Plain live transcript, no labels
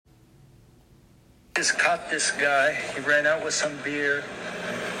just caught this guy. He ran out with some beer,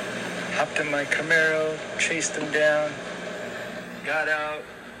 hopped in my Camaro, chased him down, got out,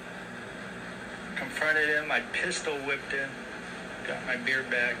 confronted him. I pistol whipped him, got my beer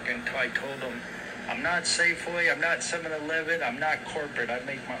back until I told him, I'm not Safeway, I'm not 7-Eleven, I'm not corporate. I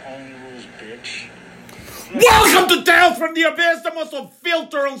make my own rules, bitch. Welcome to Tales from the Abyss, the most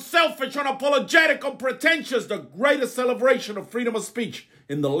unfiltered, unselfish, unapologetic, unpretentious, the greatest celebration of freedom of speech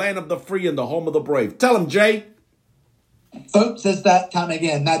in the land of the free and the home of the brave. Tell him, Jay. Folks, it's that time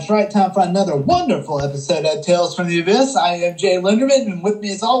again. That's right, time for another wonderful episode of Tales from the Abyss. I am Jay Linderman, and with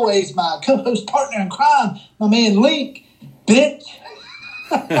me as always, my co-host partner in crime, my man Link. Bitch.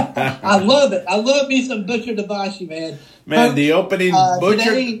 I love it. I love me some Butcher Dobashi, man. Man, Folks, the opening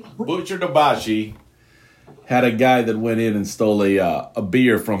Butcher Dobashi had a guy that went in and stole a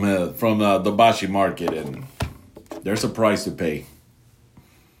beer from the Dobashi market, and there's a price to pay.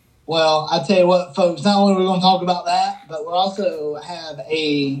 Well, I tell you what, folks, not only are we going to talk about that, but we also have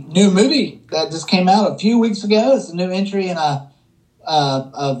a new movie that just came out a few weeks ago. It's a new entry in a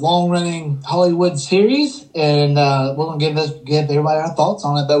long-running Hollywood series, and we're going to give everybody our thoughts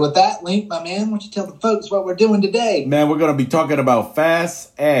on it. But with that, Link, my man, why don't you tell the folks what we're doing today? Man, we're going to be talking about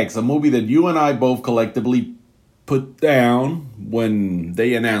Fast X, a movie that you and I both collectively put down when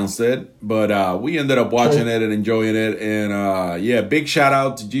they announced it, but we ended up watching it and enjoying it. And big shout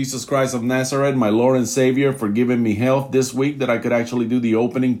out to Jesus Christ of Nazareth, my Lord and Savior, for giving me health this week that I could actually do the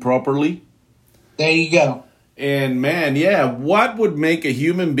opening properly. There you go. And man, what would make a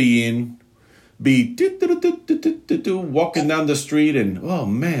human being be walking down the street and, oh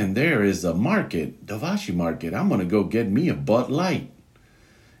man, there is a market, Dobashi market. I'm gonna go get me a Bud Light.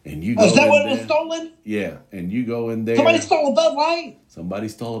 And you go is that what there. was stolen? Yeah, and you go in there. Somebody stole a Bud Light? Somebody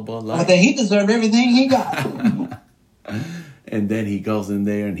stole a Bud Light. Well, then he deserved everything he got. And then he goes in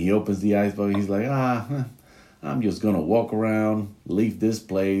there and he opens the iceberg. He's like, I'm just going to walk around, leave this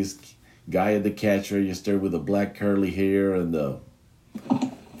place. Guy at the cash register with the black curly hair and the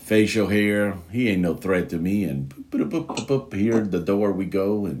facial hair. He ain't no threat to me. And here at the door we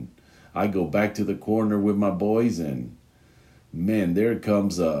go. And I go back to the corner with my boys, and man, there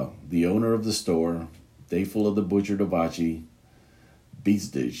comes the owner of the store, day full of the Butcher Dobashi, beats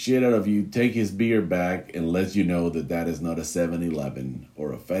the shit out of you, take his beer back, and lets you know that is not a 7-Eleven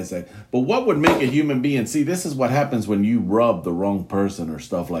or a Fast X. But what would make a human being, see, this is what happens when you rub the wrong person or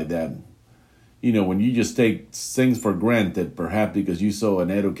stuff like that. You know, when you just take things for granted, perhaps because you saw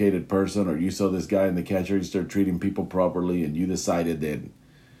an educated person or you saw this guy in the cash register treating people properly, and you decided that,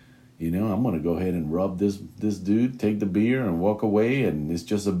 you know, I'm going to go ahead and rub this dude, take the beer and walk away, and it's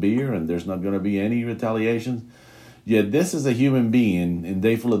just a beer and there's not going to be any retaliations. Yet this is a human being in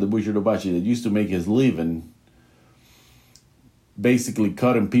Day Full of the Butcher Dobashi that used to make his living basically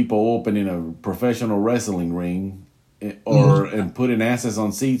cutting people open in a professional wrestling ring and putting asses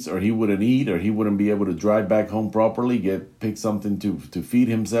on seats, or he wouldn't eat, or he wouldn't be able to drive back home properly, pick something to feed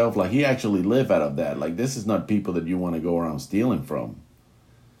himself. Like, he actually lived out of that. Like, this is not people that you want to go around stealing from.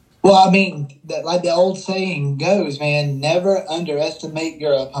 Well, I mean, like the old saying goes, man, never underestimate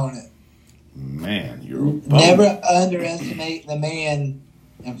your opponent. Man, your opponent. Never underestimate the man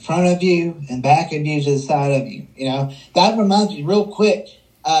in front of you and back of you to the side of you. You know, that reminds me real quick.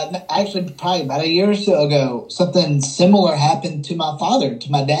 Actually, probably about a year or so ago, something similar happened to my father,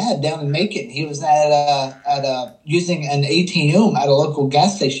 to my dad down in Macon. He was using an ATM at a local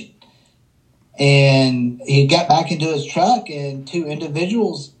gas station. And he got back into his truck, and two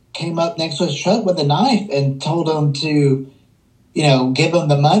individuals came up next to his truck with a knife and told him to, you know, give him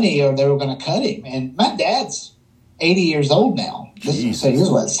the money or they were going to cut him. And my dad's 80 years old now. He was,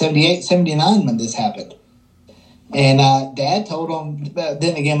 what, 78, 79 when this happened. And Dad told him,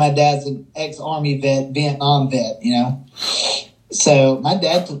 then again, my dad's an ex-Army vet, Vietnam vet, you know. So my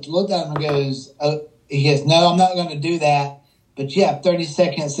dad looked at him and goes, no, I'm not going to do that. But you have 30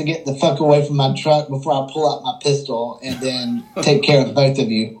 seconds to get the fuck away from my truck before I pull out my pistol and then take care of both of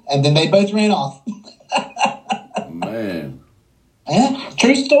you. And then they both ran off. Man. Yeah,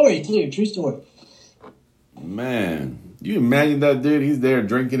 true story, too. True story. Man. You imagine that dude, he's there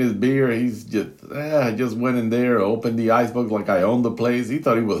drinking his beer. He's just went in there, opened the icebox like I own the place. He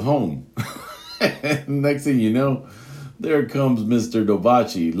thought he was home. Next thing you know, there comes Mr.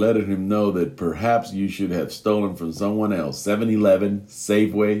 Dobashi, letting him know that perhaps you should have stolen from someone else. 7-Eleven,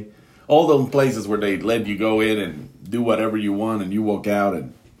 Safeway, all those places where they let you go in and do whatever you want and you walk out,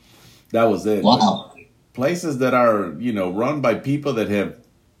 and that was it. Wow. Places that are, you know, run by people that have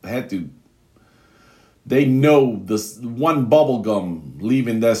had to, they know this one bubble gum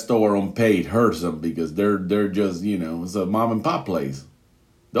leaving that store unpaid hurts them because they're just, you know, it's a mom and pop place.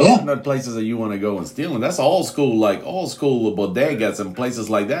 Those are not places that you want to go and steal. And that's old school bodegas and places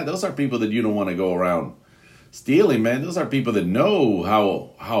like that. Those are people that you don't want to go around stealing, man. Those are people that know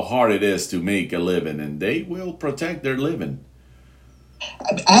how hard it is to make a living, and they will protect their living.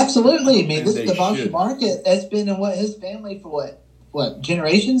 Absolutely. I mean, this Dobashi market, that's been in his family for what,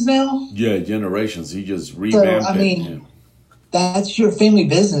 generations now? Yeah, generations. He just revamped it. I mean, that's your family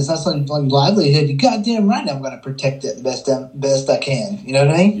business. That's like livelihood. You goddamn right I'm going to protect it the best I can. You know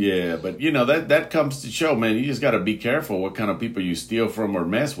what I mean? Yeah, but, that comes to show, man, you just got to be careful what kind of people you steal from or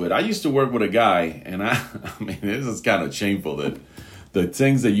mess with. I used to work with a guy, and I mean, this is kind of shameful that the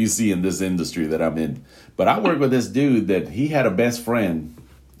things that you see in this industry that I'm in. But I worked with this dude that he had a best friend.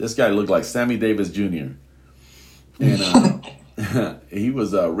 This guy looked like Sammy Davis Jr. And he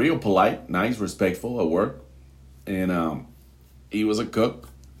was real polite, nice, respectful at work. And he was a cook.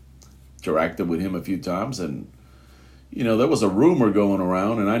 Interacted with him a few times. And, there was a rumor going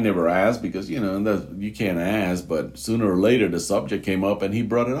around, and I never asked because, you can't ask. But sooner or later, the subject came up, and he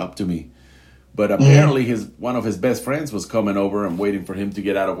brought it up to me. But apparently one of his best friends was coming over and waiting for him to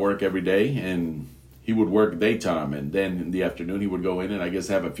get out of work every day. And he would work daytime. And then in the afternoon, he would go in and I guess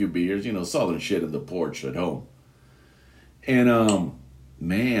have a few beers, southern shit in the porch at home. And,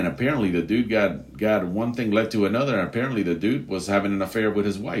 man, apparently the dude got one thing led to another. And apparently the dude was having an affair with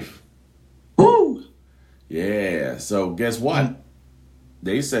his wife. Woo! Yeah. So guess what?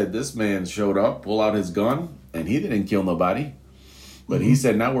 They said this man showed up, pulled out his gun, and he didn't kill nobody. But he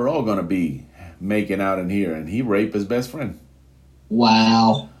said, now we're all going to be making out in here. And he raped his best friend.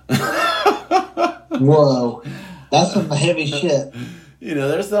 Wow. Whoa. That's some heavy shit.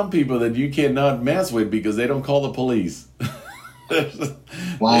 There's some people that you cannot mess with because they don't call the police. Wow.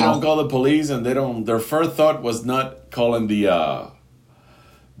 They don't call the police, and their first thought was not calling the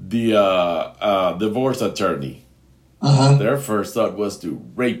divorce attorney. Their first thought was to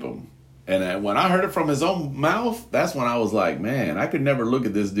rape him. And when I heard it from his own mouth, that's when I was like, man, I could never look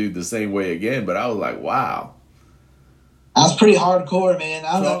at this dude the same way again. But I was like, wow. That's pretty hardcore, man.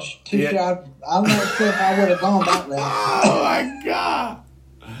 I'm not sure if I would have gone that route. Oh, my God.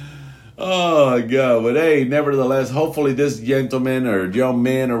 Oh, God. But, hey, nevertheless, hopefully this gentleman or young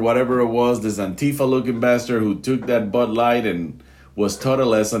man or whatever it was, this Antifa-looking bastard who took that Bud Light and was taught a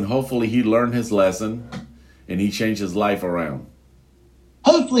lesson, hopefully he learned his lesson and he changed his life around.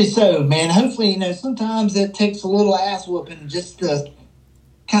 Hopefully so, man. Hopefully, sometimes it takes a little ass whooping just to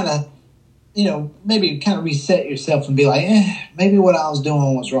kind of, maybe kind of reset yourself and be like, maybe what I was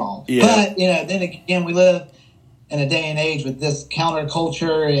doing was wrong. Yeah. But, then again, we live in a day and age with this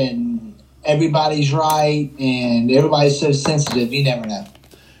counterculture and everybody's right and everybody's so sensitive. You never know.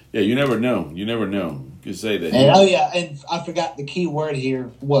 Yeah, you never know. You never know. You say that. And, and I forgot the key word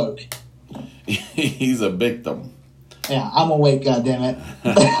here, woke. He's a victim. Yeah, I'm awake, goddammit.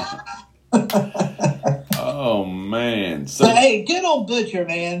 Oh, man. So, but, hey, good old Butcher,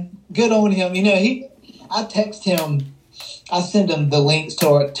 man. Good on him. I text him. I send him the links to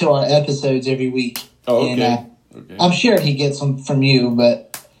our episodes every week. Oh, okay. And, okay. I'm sure he gets them from you,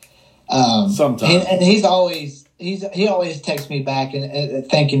 but sometimes. And he always texts me back and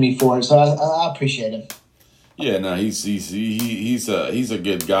thanking me for it. So I appreciate him. Yeah, no, he's a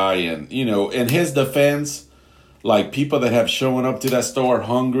good guy, and in his defense, like people that have shown up to that store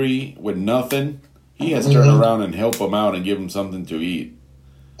hungry with nothing, he has turned around and helped them out and give them something to eat.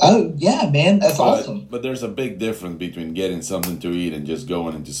 Oh, yeah, man. That's awesome. But there's a big difference between getting something to eat and just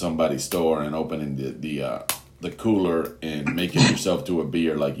going into somebody's store and opening the cooler and making yourself to a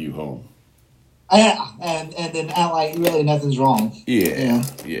beer like you home. Yeah, and then act like really nothing's wrong. Yeah,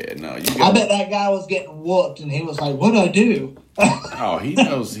 no. I bet that guy was getting whooped, and he was like, what'd I do? Oh, he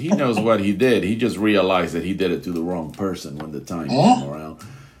knows what he did. He just realized that he did it to the wrong person when the time came around.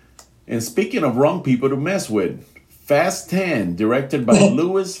 And speaking of wrong people to mess with, Fast 10, directed by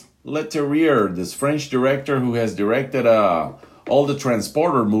Louis Leterrier, this French director who has directed all the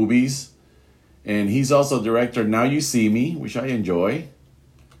Transporter movies. And he's also directed Now You See Me, which I enjoy.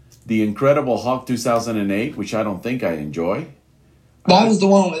 The Incredible Hulk 2008, which I don't think I enjoy. That was the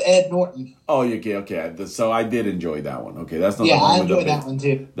one with Ed Norton. Oh, okay. So I did enjoy that one. Okay, that's not the one I enjoyed that one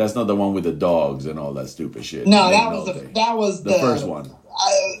too. That's not the one with the dogs and all that stupid shit. No, that was the first one.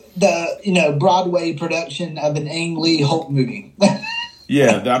 The Broadway production of an Ang Lee Hulk movie.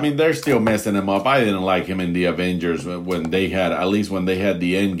 Yeah, I mean they're still messing him up. I didn't like him in the Avengers when they had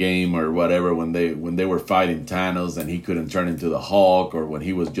the End Game or whatever when they were fighting Thanos and he couldn't turn into the Hulk, or when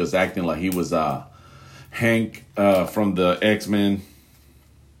he was just acting like he was Hank from the X-Men.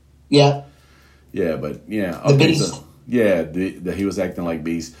 Yeah. Yeah, but yeah. Okay, the Beast. Yeah, he was acting like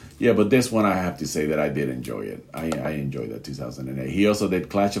Beast. Yeah, but this one I have to say that I did enjoy it. I enjoyed that 2008. He also did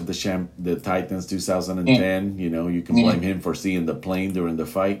Clash of the Titans 2010. You know, you can blame him for seeing the plane during the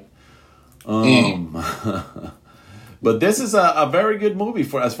fight. But this is a very good movie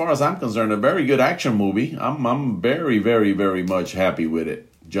for, as far as I'm concerned, a very good action movie. I'm very, very, very much happy with it.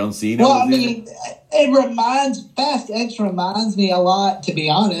 John Cena. Well, I mean, Fast X reminds me a lot, to be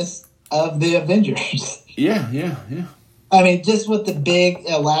honest, of the Avengers. Yeah. I mean, just with the big,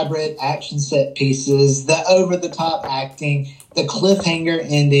 elaborate action set pieces, the over-the-top acting, the cliffhanger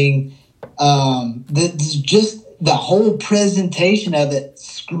ending, the whole presentation of it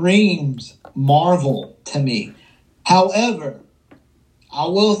screams Marvel to me. However, I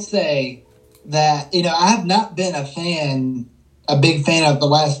will say that, you know, I have not been a big fan of the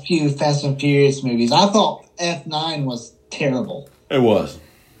last few Fast and Furious movies. I thought F9 was terrible. It was.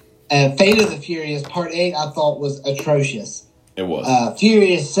 Fate of the Furious Part 8 I thought was atrocious. It was.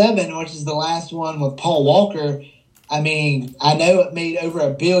 Furious 7, which is the last one with Paul Walker, I mean, I know it made over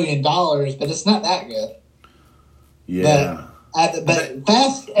 $1 billion, but it's not that good. Yeah. But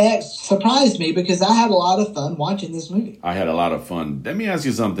Fast X surprised me because I had a lot of fun watching this movie. I had a lot of fun. Let me ask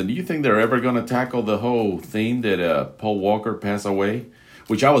you something. Do you think they're ever going to tackle the whole theme that Paul Walker passed away?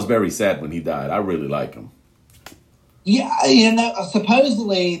 Which I was very sad when he died. I really like him. Yeah, you know,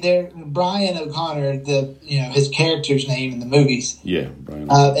 supposedly Brian O'Connor, his character's name in the movies,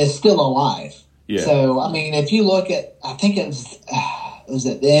 Brian is still alive. Yeah. So I mean, if you look at, I think it was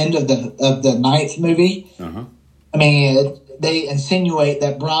at the end of the ninth movie. Uh-huh. I mean, they insinuate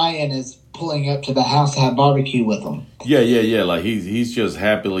that Brian is pulling up to the house to have barbecue with them. Yeah. Like he's just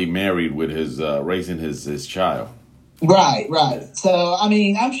happily married with his raising his child. Right. So, I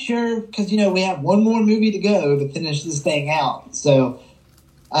mean, I'm sure, because, you know, we have one more movie to go to finish this thing out. So,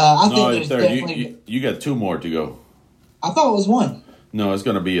 I think there's definitely... You got 2 more to go. I thought it was 1. No, it's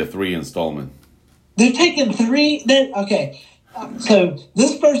going to be a 3 installment. They're taking 3... Okay. So,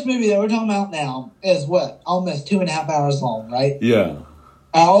 this first movie that we're talking about now is what? Almost 2.5 hours long, right? Yeah.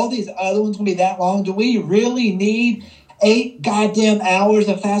 Are all these other ones going to be that long? Do we really need 8 goddamn hours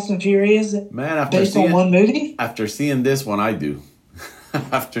of Fast and Furious based on one movie? After seeing this one, I do.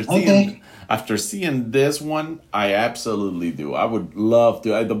 After seeing this one, I absolutely do. I would love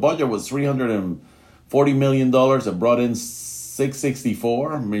to. The budget was $340 million. It brought in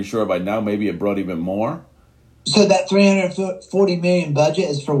 $664. I'm sure by now maybe it brought even more. So that $340 million budget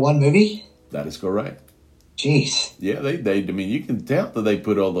is for one movie? That is correct. Jeez. Yeah, they. I mean, you can tell that they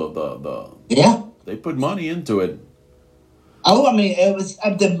put all the yeah. They put money into it. Oh, I mean, it was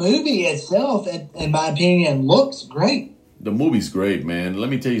the movie itself, in my opinion, looks great. The movie's great, man. Let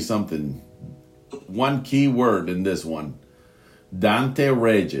me tell you something. One key word in this one: Dante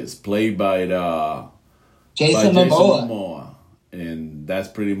Regis, played by Jason Momoa, and that's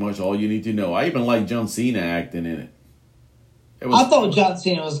pretty much all you need to know. I even like John Cena acting in it. I thought John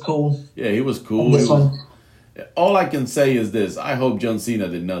Cena was cool. Yeah, he was cool. This one. All I can say is this: I hope John Cena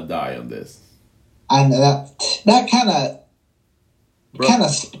did not die on this. I know that kind of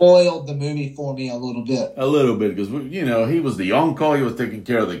spoiled the movie for me a little bit. A little bit, because he was the uncle. He was taking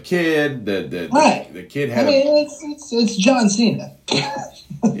care of the kid. The kid had. I mean, it's John Cena.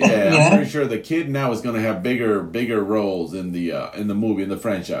 Yeah, I'm pretty sure the kid now is going to have bigger roles in the movie, in the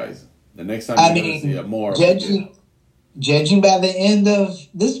franchise. The next time you're going to see more. Judging by the end of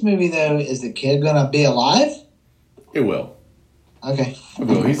this movie, though, is the kid going to be alive? It will. Okay. It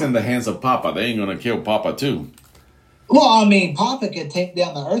will. He's in the hands of Papa. They ain't going to kill Papa too. Well, I mean, Papa could take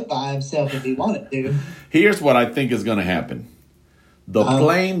down the earth by himself if he wanted to. Here's what I think is going to happen. The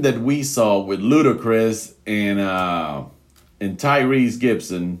plane that we saw with Ludacris and Tyrese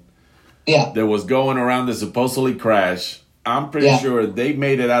Gibson, that was going around that supposedly crashed. I'm pretty sure they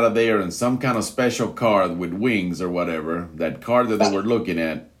made it out of there in some kind of special car with wings or whatever. That car that they were looking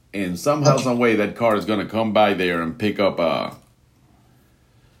at, and somehow, some way, that car is going to come by there and pick up.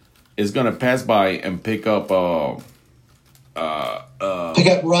 Is going to pass by and pick up. Pick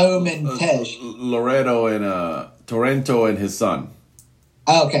up Rome and Tej. Loretto and Torrento and his son.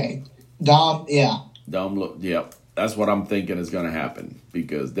 Okay. Dom, yeah. Yep. That's what I'm thinking is going to happen,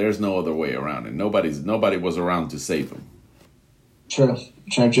 because there's no other way around it. Nobody was around to save him. True.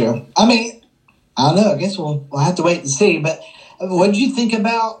 I mean, I don't know. I guess we'll have to wait and see. But what did you think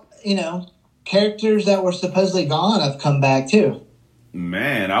about, characters that were supposedly gone have come back too?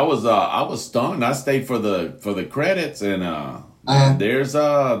 Man, I was stunned. I stayed for the credits, and there's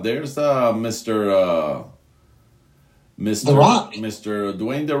Mr. The Rock. Mr.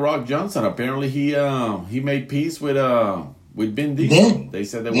 Dwayne "The Rock" Johnson. Apparently he made peace with Vin Diesel. They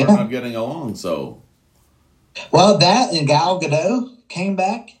said they were not getting along, so Well, that and Gal Gadot came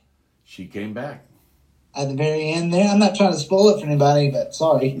back. She came back at the very end there. I'm not trying to spoil it for anybody, but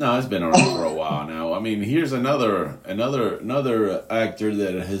sorry. No, it's been around for a while now. I mean, here's another actor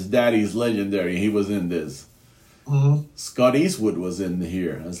that his daddy's legendary. He was in this. Mm-hmm. Scott Eastwood was in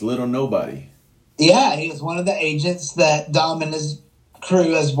here as Little Nobody. Yeah, he was one of the agents that Dom and his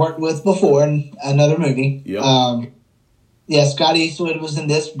crew has worked with before in another movie. Yep. Yeah, Scott Eastwood was in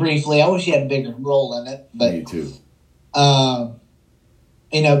this briefly. I wish he had a bigger role in it. But, me too.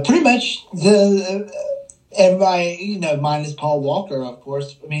 Pretty much everybody, minus Paul Walker, of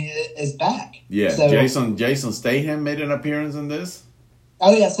course, is back. Yeah, so, Jason Statham made an appearance in this.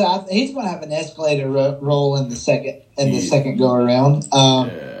 Oh yeah, so he's going to have an escalator role in the second go around.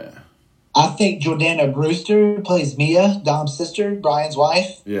 Yeah. I think Jordana Brewster plays Mia, Dom's sister, Brian's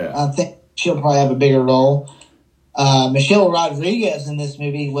wife. Yeah, I think she'll probably have a bigger role. Michelle Rodriguez in this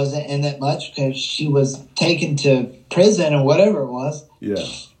movie wasn't in it much because she was taken to prison or whatever it was. Yeah.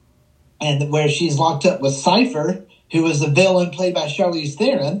 And where she's locked up with Cypher, who was the villain played by Charlize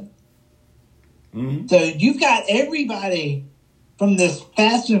Theron. Mm-hmm. So you've got everybody from this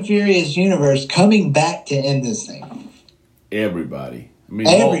Fast and Furious universe coming back to end this thing. Everybody.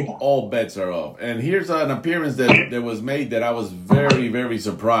 All bets are off. And here's an appearance that was made that I was very, very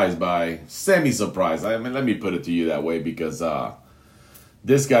surprised by. Semi-surprised. Let me put it to you that way because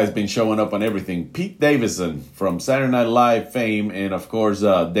this guy's been showing up on everything. Pete Davidson from Saturday Night Live fame and, of course,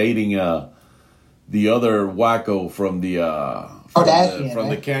 dating the other wacko from the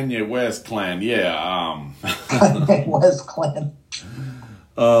Kanye West clan. Yeah. Kanye West clan.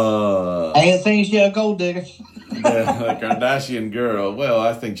 I ain't saying she's a gold digger. The Kardashian girl. Well,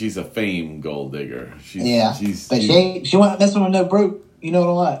 I think she's a fame gold digger. She wasn't messing with no broke. You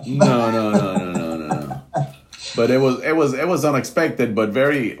know what I'm like? No. But it was unexpected, but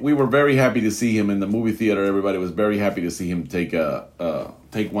we were very happy to see him in the movie theater. Everybody was very happy to see him take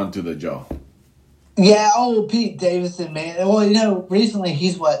one to the jaw. Yeah, Pete Davidson, man. Well, recently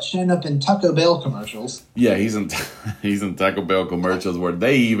he's shown up in Taco Bell commercials. Yeah, he's in Taco Bell commercials where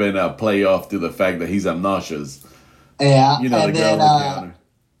they even play off to the fact that he's obnoxious. Yeah, and the girl then, on the counter.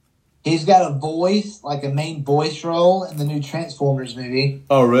 He's got a voice, like a main voice role in the new Transformers movie.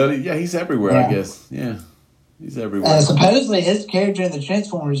 Oh, really? Yeah, he's everywhere, I guess. Yeah, he's everywhere. And supposedly his character in the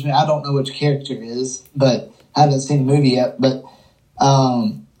Transformers movie, I don't know which character it is, but I haven't seen the movie yet, but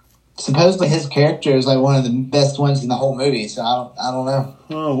supposedly his character is like one of the best ones in the whole movie, so I don't know.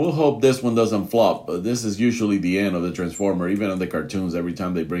 Oh, we'll hope this one doesn't flop. But this is usually the end of the Transformer. Even in the cartoons, every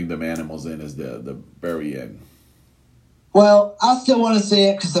time they bring them animals in is the very end. Well, I still want to see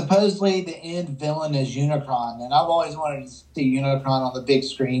it because supposedly the end villain is Unicron, and I've always wanted to see Unicron on the big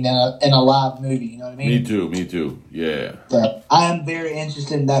screen in a live movie. You know what I mean? Me too. Yeah. So I am very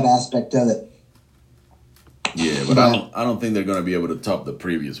interested in that aspect of it. Yeah, but I don't think they're going to be able to top the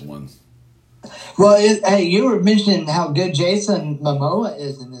previous ones. Well, hey, you were mentioning how good Jason Momoa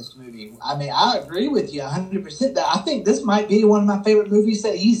is in this movie. I agree with you 100%. I think this might be one of my favorite movies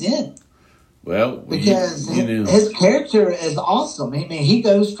that he's in. Well, because his character is awesome. He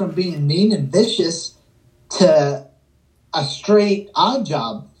goes from being mean and vicious to a straight odd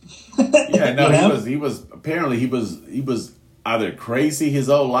job. Yeah, no, he was either crazy his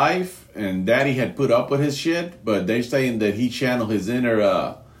whole life, and Daddy had put up with his shit, but they're saying that he channeled his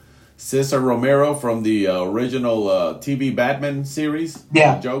inner Cesar Romero from the original TV Batman series.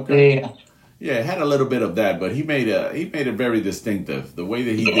 Yeah, Joker. Yeah, it had a little bit of that, but he made it very distinctive. The way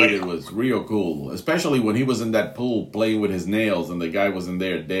that he did it was real cool, especially when he was in that pool playing with his nails, and the guy was in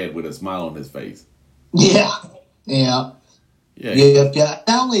there dead with a smile on his face. Yeah. Yeah. Not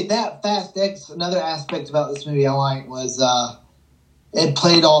only that, Fast X. Another aspect about this movie I liked was it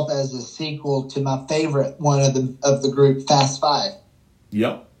played off as a sequel to my favorite one of the group, Fast Five.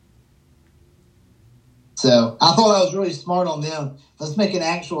 Yep. So I thought I was really smart on them. Let's make an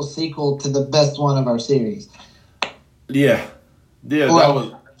actual sequel to the best one of our series. Yeah.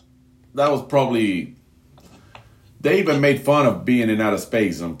 Well, that was probably. They even made fun of being in outer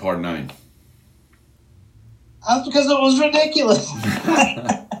space on Part 9. That's because it was ridiculous.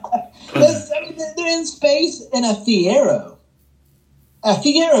 They're in space in a Fiero. A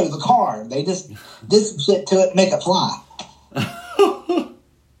Fiero, the car. They just did some shit to it and make it fly.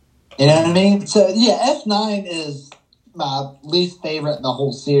 You know what I mean? So, yeah, F9 is my least favorite in the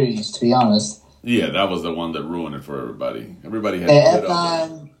whole series, to be honest. Yeah, that was the one that ruined it for everybody. Everybody had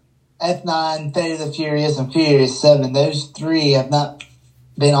F9, Fate of the Furious, and Furious 7. Those three have not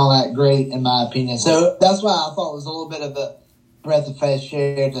been all that great, in my opinion. So that's why I thought it was a little bit of a breath of fresh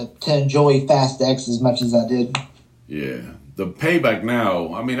air to enjoy Fast X as much as I did. Yeah. the payback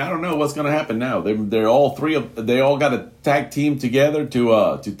now. I mean, I don't know what's going to happen now. They're all they all got a tag team together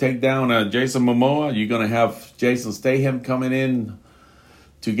to take down Jason Momoa. You're going to have Jason Statham coming in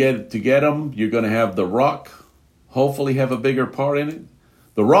to get him. You're going to have The Rock hopefully have a bigger part in it.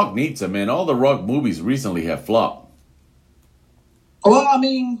 The Rock needs him, man. All the Rock movies recently have flopped. Well, I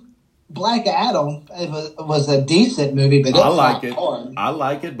mean, Black Adam was a decent movie, but I like it. Hard. I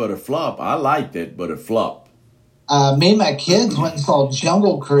like it, but it flopped. I liked it, but it flopped. Me and my kids went and saw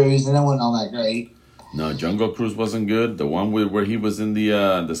Jungle Cruise, and it wasn't all that great. No, Jungle Cruise wasn't good. The one where he was in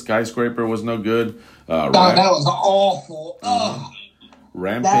the skyscraper was no good. That was awful.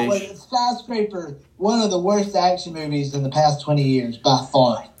 Rampage. That was Skyscraper, one of the worst action movies in the past 20 years, by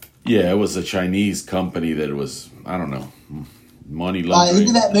far. Yeah, it was a Chinese company that was, I don't know, money laundering. He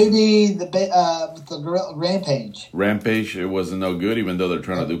did that movie, with the Rampage. Rampage, it wasn't no good, even though they're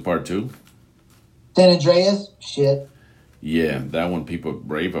trying to do part 2. San Andreas, shit. Yeah, that one people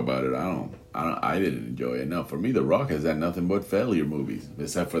rave about it. I didn't enjoy it. No, for me, The Rock has had nothing but failure movies,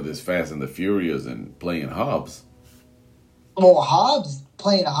 except for this Fast and the Furious and playing Hobbs. Well,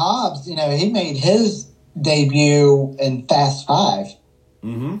 playing Hobbs, he made his debut in Fast 5.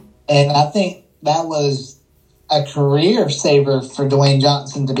 Mm-hmm. And I think that was a career saver for Dwayne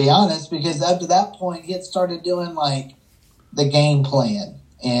Johnson, to be honest, because up to that point, he had started doing, like, The Game Plan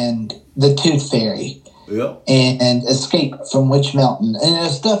and The Tooth Fairy. Yep. And Escape from Witch Mountain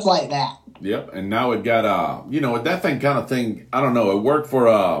and stuff like that. Yep. And now it got, that kind of thing, I don't know, it worked for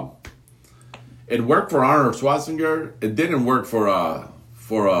Arnold Schwarzenegger. It didn't work for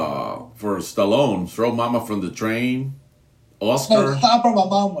Stallone. Throw Mama from the Train. Oscar. No, Stop or My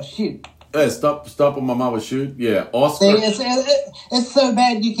Mom Will Shoot. Stop or My Mom Will Shoot. Yeah, Oscar. See, it's so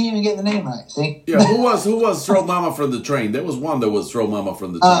bad you can't even get the name right. See. Yeah, who was Throw Mama from the Train? There was one that was Throw Mama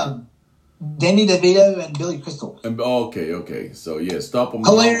from the Train. Danny DeVito and Billy Crystal. Okay. So yeah, Stop or My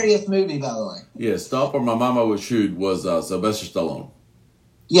Hilarious movie, by the way. Yeah, Stop or My Mama Will Shoot was Sylvester Stallone.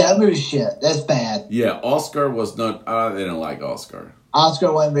 Yeah, that movie's shit. That's bad. Yeah, Oscar was not. I didn't like Oscar.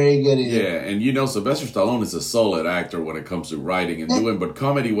 Oscar wasn't very good either. Yeah, and Sylvester Stallone is a solid actor when it comes to writing and doing, but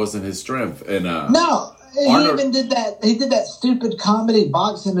comedy wasn't his strength. And no, he even did that. He did that stupid comedy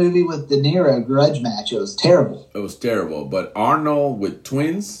boxing movie with De Niro, Grudge Match. It was terrible. It was terrible. But Arnold with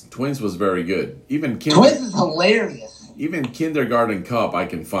Twins was very good. Twins is hilarious. Even Kindergarten Cop, I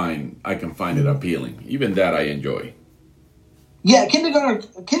can find it appealing. Even that I enjoy. Yeah,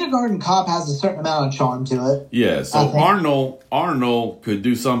 Kindergarten Cop has a certain amount of charm to it. Yeah, so Arnold could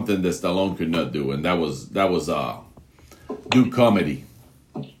do something that Stallone could not do, and that was do comedy.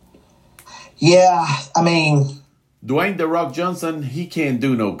 Yeah, I mean, Dwayne "The Rock" Johnson, he can't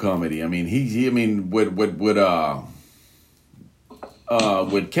do no comedy. I mean, with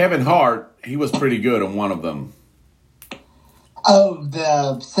Kevin Hart, he was pretty good on one of them. Oh,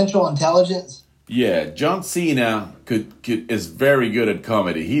 the Central Intelligence. Yeah, John Cena is very good at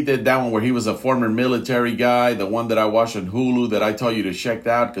comedy. He did that one where he was a former military guy, the one that I watched on Hulu that I told you to check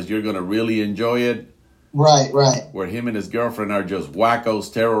out because you're going to really enjoy it. Right. Where him and his girlfriend are just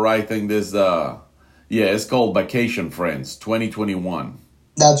wackos terrorizing this, it's called Vacation Friends 2021.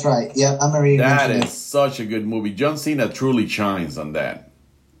 That's right. Yeah, I'm reading that. Is such a good movie. John Cena truly shines on that.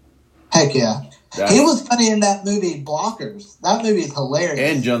 Heck yeah. He was funny in that movie, Blockers. That movie is hilarious.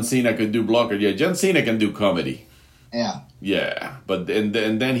 And John Cena could do Blockers. Yeah, John Cena can do comedy. Yeah. Yeah, but and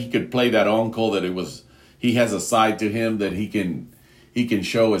then he could play that uncle that he has a side to him that he can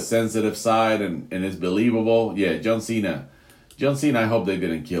show a sensitive side and it's believable. Yeah, John Cena, I hope they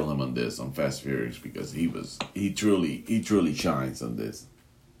didn't kill him on Fast and Furious because he truly shines on this.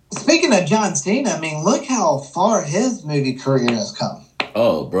 Speaking of John Cena, I mean, look how far his movie career has come.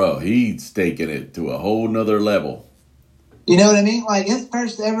 Oh, bro, he's taking it to a whole nother level. You know what I mean? Like, his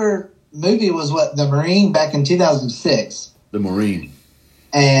first ever movie was The Marine back in 2006. The Marine.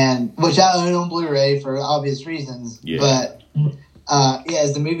 And, which I own on Blu-ray for obvious reasons. Yeah. But,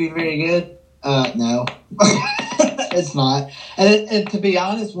 is the movie very good? No. It's not. And to be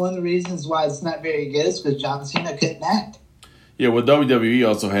honest, one of the reasons why it's not very good is because John Cena couldn't act. Yeah, well, WWE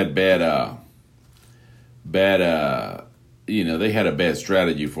also had bad they had a bad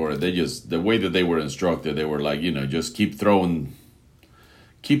strategy for it. They just, the way that they were instructed, they were like, just keep throwing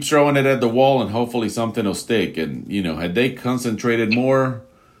it at the wall and hopefully something will stick. And, had they concentrated more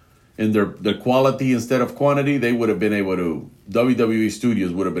in their quality instead of quantity, they would have been able to, WWE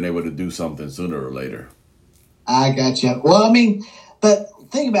Studios would have been able to do something sooner or later. I gotcha. Well, I mean, but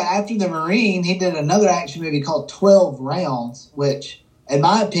think about it, after The Marine, he did another action movie called 12 Rounds, which, in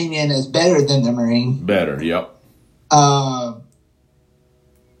my opinion, is better than The Marine. Better, yep.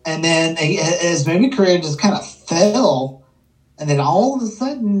 And then his movie career just kind of fell And then all of a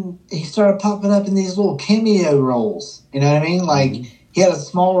sudden, he started popping up in these little cameo roles. You know what I mean? Like, he had a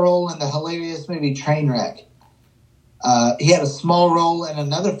small role in the hilarious movie Trainwreck. He had a small role in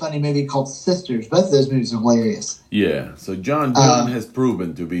another funny movie called Sisters. Both of those movies are hilarious. Yeah, so John has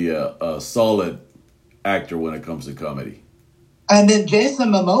proven to be a solid actor when it comes to comedy. And then Jason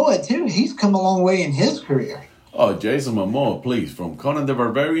Momoa, too. He's come a long way in his career. Oh, Jason Momoa, please. From Conan the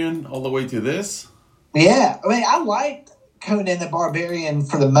Barbarian all the way to this? Yeah. I mean, I liked Conan the Barbarian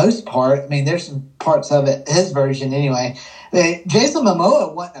for the most part. I mean, there's some parts of it, his version anyway. Jason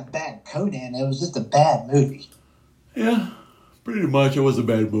Momoa wasn't a bad Conan. It was just a bad movie. Yeah, pretty much. It was a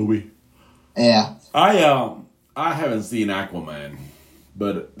bad movie. Yeah. I haven't seen Aquaman,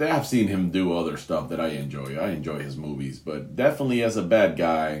 but I've seen him do other stuff that I enjoy. I enjoy his movies, but definitely as a bad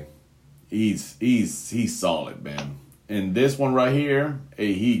guy, he's solid, man. And this one right here,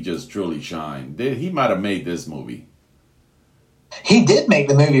 he just truly shined. He might have made this movie. He did make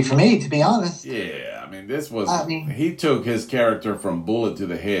the movie for me, to be honest. Yeah, I mean, he took his character from bullet to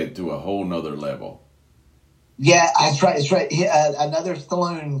the head to a whole nother level. Yeah, that's right. That's right. Another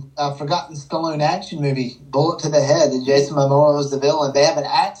forgotten Stallone action movie, Bullet to the Head, and Jason Momoa was the villain. They have an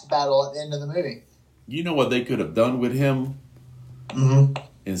axe battle at the end of the movie. You know what they could have done with him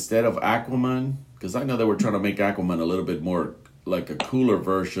instead of Aquaman? Because I know they were trying to make Aquaman a little bit more like a cooler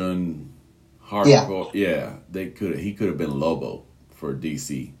version, hardcore. Yeah, he could have been Lobo for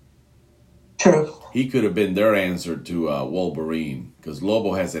DC. True. He could have been their answer to Wolverine, because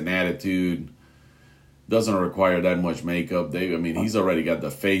Lobo has an attitude. Doesn't require that much makeup. He's already got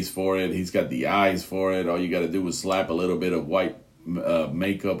the face for it. He's got the eyes for it. All you got to do is slap a little bit of white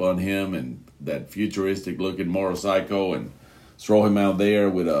makeup on him and that futuristic looking motorcycle and throw him out there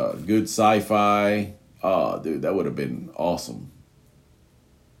with a good sci-fi. Oh, dude, that would have been awesome.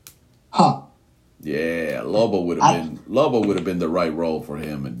 Huh. Yeah, Lobo would have been the right role for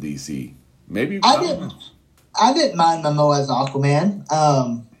him in DC. Maybe I didn't mind Momoa as Aquaman.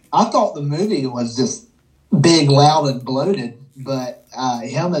 I thought the movie was just big, loud, and bloated, but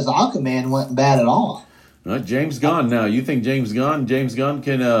him as Aquaman wasn't bad at all. James Gunn. Now, you think James Gunn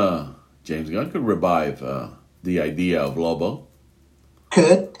could revive the idea of Lobo?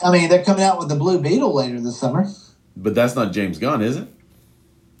 Could. I mean, they're coming out with the Blue Beetle later this summer. But that's not James Gunn, is it?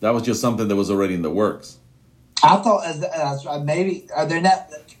 That was just something that was already in the works. I thought maybe they're not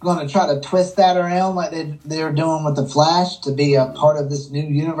going to try to twist that around like they're doing with the Flash to be a part of this new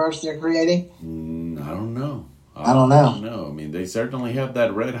universe they're creating. I don't know. I don't know. I mean, they certainly have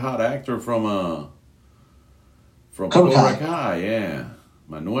that red hot actor from Cobra Kai. Yeah,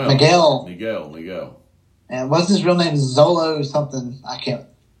 Miguel. And what's his real name? Zolo something.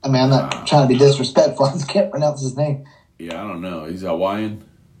 I'm not trying to be disrespectful. I just can't pronounce his name. Yeah, I don't know. He's Hawaiian.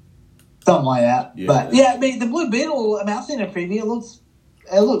 Something like that. Yeah, but yeah, I mean, the Blue Beetle. I mean, I've seen a preview. It looks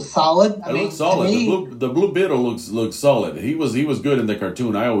solid. It looks solid. The Blue Beetle looks solid. He was good in the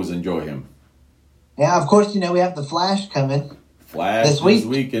cartoon. I always enjoy him. Yeah, of course. We have the Flash coming. This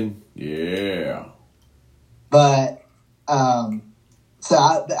weekend. Yeah. But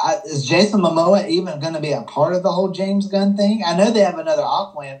is Jason Momoa even going to be a part of the whole James Gunn thing? I know they have another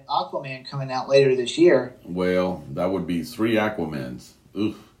Aquaman coming out later this year. Well, that would be 3 Aquamans.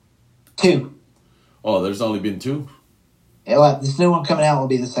 Oof. 2. Oh, there's only been 2? Yeah, well, this new one coming out will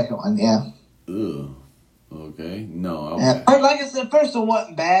be the second one, yeah. Ugh. Okay. No. Okay. Yeah. Like I said, the first one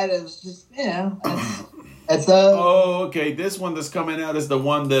wasn't bad. It was just, it's Oh, okay. This one that's coming out is the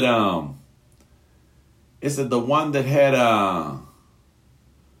one that, is it the one that had,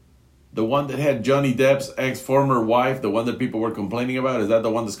 Johnny Depp's former wife, the one that people were complaining about? Is that the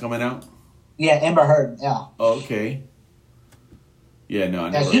one that's coming out? Yeah, Amber Heard, yeah. Oh, okay. Yeah, no, I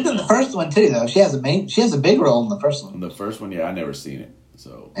never. Yeah, she's in the first one too, though. She has a big role in the first one. In the first one, yeah, I never seen it,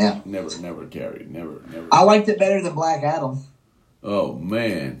 so yeah, never carried, never. I liked it better than Black Adam. Oh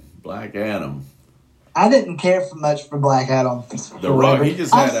man, Black Adam. I didn't care much for Black Adam. The Rock, he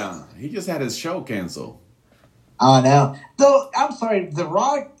just had his show canceled. Oh no, though I'm sorry, The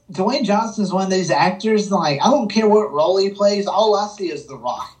Rock, Dwayne Johnson is one of these actors. Like, I don't care what role he plays, all I see is The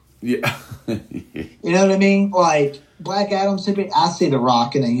Rock. Yeah, you know what I mean, like. Black Adam, I see The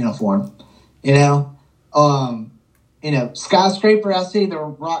Rock in a uniform. Skyscraper, I see The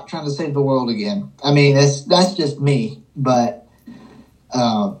Rock trying to save the world again. I mean, that's just me. But,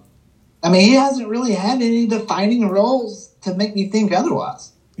 he hasn't really had any defining roles to make me think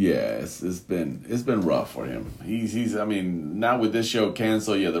otherwise. Yeah, it's been rough for him. He's now with this show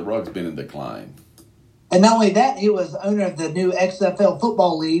canceled, yeah, The Rock's been in decline. And not only that, he was owner of the new XFL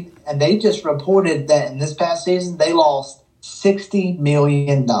Football League, and they just reported that in this past season, they lost $60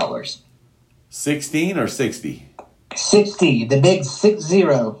 million. 16 or 60? 60, the big 60.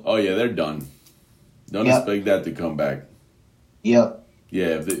 Oh, yeah, they're done. Don't expect that to come back. Yep. Yeah,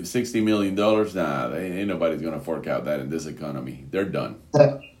 if $60 million, nah, ain't nobody's going to fork out that in this economy. They're done.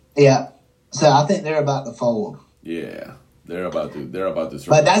 So I think they're about to fold. Yeah, they're about to.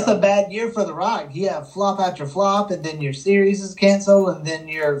 But that's a bad year for The Rock. You have flop after flop, and then your series is canceled, and then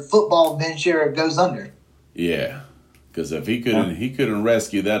your football venture goes under. Yeah, because if he couldn't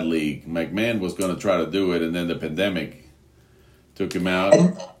rescue that league. McMahon was going to try to do it, and then the pandemic took him out.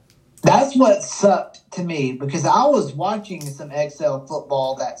 And that's what sucked to me, because I was watching some XL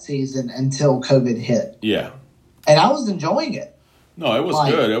football that season until COVID hit. Yeah, and I was enjoying it. No, it was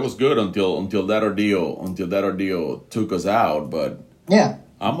good. It was good until that ordeal took us out. But yeah,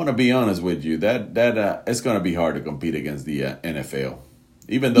 I'm gonna be honest with you. That it's gonna be hard to compete against the NFL.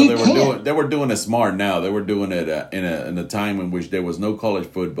 Even though they were doing it smart. Now they were doing it in a time in which there was no college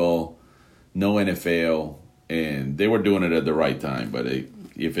football, no NFL, and they were doing it at the right time. But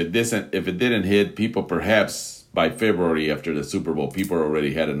if it didn't hit, people perhaps by February after the Super Bowl, people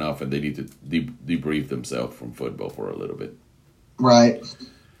already had enough and they need to debrief themselves from football for a little bit. Right.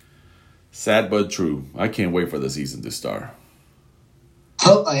 Sad but true. I can't wait for the season to start.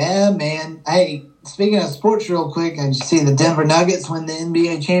 Oh, yeah, man. Hey, speaking of sports real quick, did you see the Denver Nuggets win the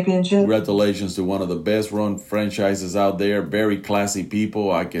NBA championship? Congratulations to one of the best run franchises out there. Very classy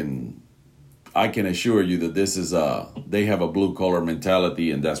people. I can assure you that this is they have a blue collar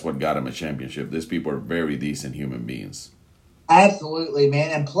mentality, and that's what got them a championship. These people are very decent human beings. Absolutely, man.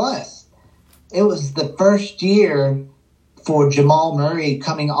 And plus, it was the first year for Jamal Murray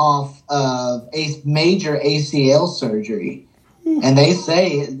coming off of a major ACL surgery. And they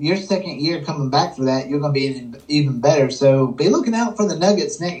say your second year coming back for that, you're going to be even better. So be looking out for the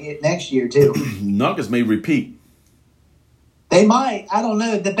Nuggets next year, too. Nuggets may repeat. They might. I don't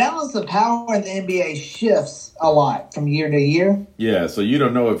know. The balance of power in the NBA shifts a lot from year to year. Yeah, so you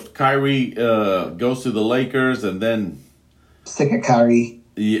don't know if Kyrie goes to the Lakers and then... Sick of Kyrie.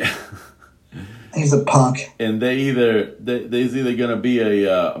 Yeah. He's a punk. And there's either going to be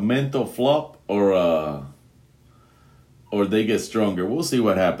a mental flop or they get stronger. We'll see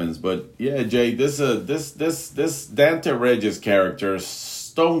what happens. But yeah, Jay, this Dante Regis character,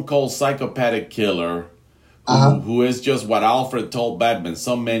 stone cold psychopathic killer, who is just what Alfred told Batman.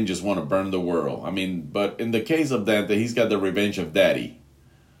 Some men just want to burn the world. I mean, but in the case of Dante, he's got the revenge of Daddy.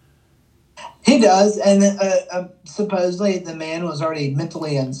 He does, and supposedly the man was already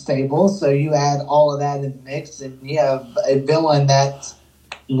mentally unstable, so you add all of that in the mix, and you have a villain that's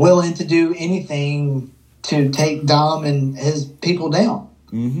willing to do anything to take Dom and his people down.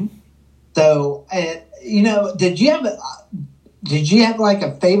 Mm-hmm. So, did you have like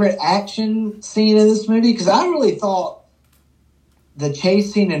a favorite action scene in this movie? Because I really thought the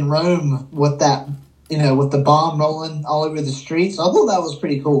chase scene in Rome with that, with the bomb rolling all over the streets, I thought that was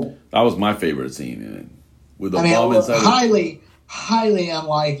pretty cool. That was my favorite scene in it. With the bomb inside. Highly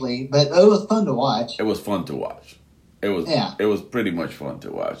unlikely, but it was fun to watch. It was fun to watch. It was pretty much fun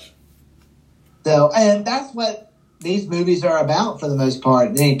to watch. So, and that's what these movies are about for the most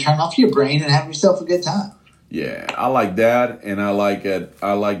part. Then you turn off your brain and have yourself a good time. Yeah, I like that, and I like it.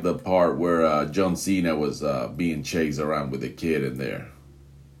 I like the part where John Cena was being chased around with a kid in there.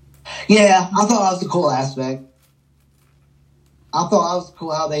 Yeah, I thought that was a cool aspect. I thought it was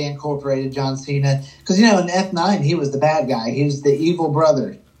cool how they incorporated John Cena. Because, in F9, he was the bad guy. He was the evil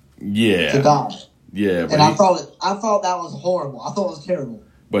brother. Yeah. To Dom. Yeah. And I thought that was horrible. I thought it was terrible.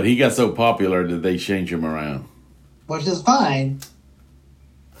 But he got so popular that they changed him around. Which is fine.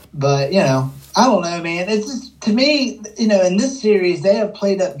 But, I don't know, man. It's just, to me, in this series, they have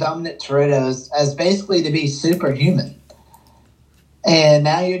played up Dominic Toretto as basically to be superhuman. And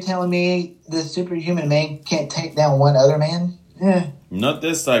now you're telling me this superhuman man can't take down one other man? Yeah. Not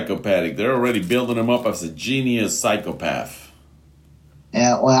this psychopathic. They're already building him up as a genius psychopath.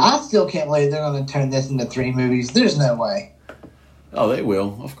 Yeah, well, I still can't believe they're going to turn this into 3 movies. There's no way. Oh, they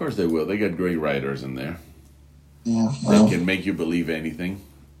will. Of course they will. They got great writers in there. Yeah. Well, they can make you believe anything.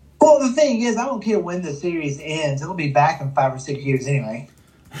 Well, the thing is, I don't care when the series ends. It'll be back in 5 or 6 years anyway.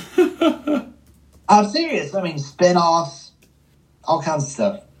 I'm serious. I mean, spinoffs, all kinds of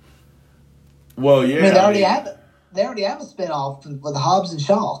stuff. Well, yeah. I mean, they already have a spinoff with Hobbs and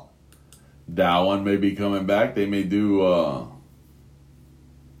Shaw. That one may be coming back. They may do.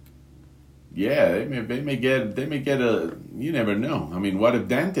 They may get a. You never know. I mean, what if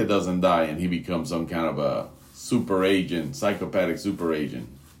Dante doesn't die and he becomes some kind of a super agent, psychopathic super agent?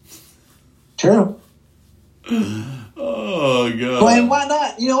 True. Oh God. Well, and why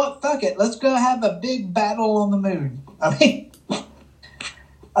not? You know what? Fuck it. Let's go have a big battle on the moon. I mean,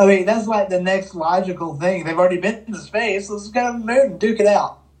 I mean, that's like the next logical thing. They've already been to space. Let's go to the moon and duke it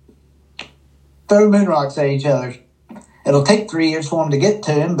out. Throw moon rocks at each other. It'll take 3 years for them to get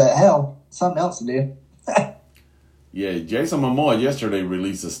to him, but hell, something else to do. Yeah, Jason Momoa yesterday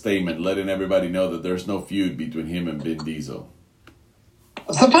released a statement letting everybody know that there's no feud between him and Vin Diesel.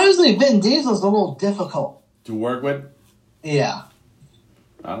 Supposedly Vin Diesel's a little difficult to work with? Yeah.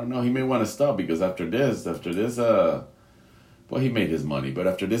 I don't know. He may want to stop because after this, well, he made his money, but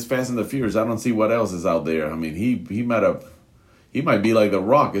after this Fast and the Furious, I don't see what else is out there. I mean, he might be like The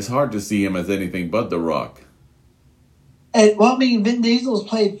Rock. It's hard to see him as anything but The Rock. Well, I mean, Vin Diesel's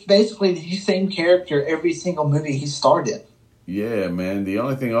played basically the same character every single movie he starred in. Yeah, man. The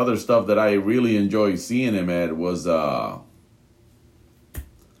only other stuff that I really enjoyed seeing him at was that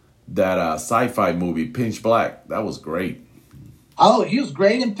sci-fi movie, Pitch Black. That was great. Oh, he was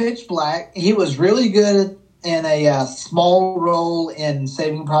great in Pitch Black. He was really good in a small role in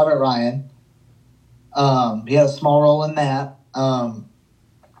Saving Private Ryan. He had a small role in that.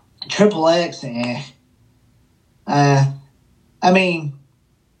 Triple X, I mean,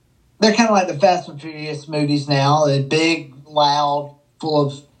 they're kind of like the Fast and Furious movies now. They're big, loud, full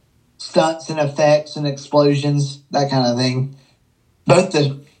of stunts and effects and explosions, that kind of thing. Both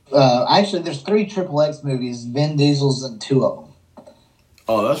actually, there's 3 Triple X movies. Vin Diesel's in 2 of them.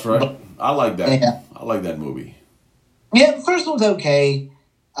 Oh, that's right. I like that. Yeah. I like that movie. Yeah, the first one's okay.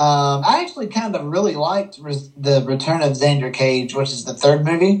 I actually kind of really liked the Return of Xander Cage, which is the 3rd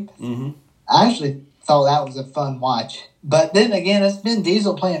movie. Mm-hmm. I actually thought that was a fun watch. But then again, it's Vin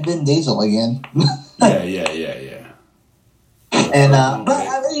Diesel playing Vin Diesel again. Yeah. And but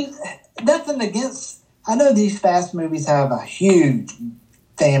I mean, nothing against. I know these Fast movies have a huge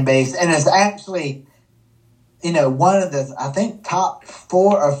fan base, and it's actually, one of the, I think, top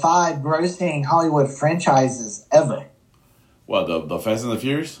 4 or 5 grossing Hollywood franchises ever. What, the Fast and the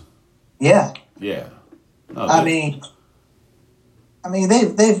Furious? Yeah. Yeah. No, I mean,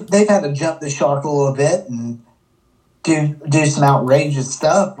 they've had to jump the shark a little bit and do some outrageous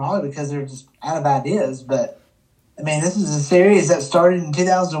stuff, probably because they're just out of ideas. But I mean, this is a series that started in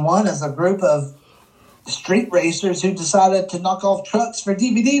 2001 as a group of street racers who decided to knock off trucks for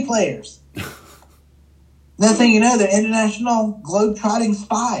DVD players. Next thing you know, they're international globe-trotting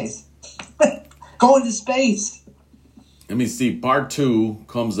spies going to space. Let me see. Part 2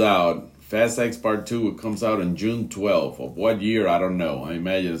 comes out. Fast X Part 2 comes out on June 12th. Of what year? I don't know. I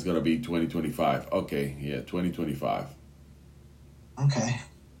imagine it's going to be 2025. Okay, yeah, 2025. Okay.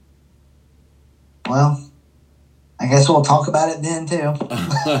 Well, I guess we'll talk about it then, too.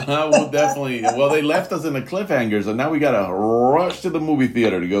 We'll definitely. Well, they left us in a cliffhanger, so now we got to rush to the movie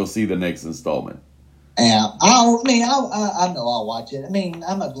theater to go see the next installment. Yeah, I know I'll watch it. I mean,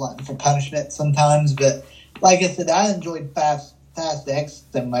 I'm a glutton for punishment sometimes, but like I said, I enjoyed Fast X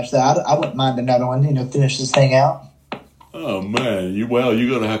so much that I wouldn't mind another one, finish this thing out. Oh, man. You're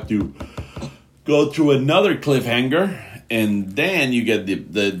going to have to go through another cliffhanger, and then you get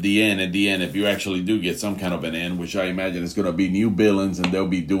the end. At the end, if you actually do get some kind of an end, which I imagine is going to be new villains, and they'll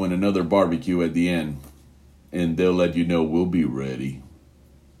be doing another barbecue at the end, and they'll let you know we'll be ready.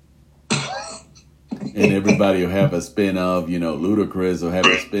 And everybody will have a spin-off. Ludacris will have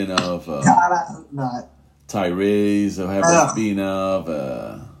a spin-off. God, I hope not. Tyrese will have a spin-off.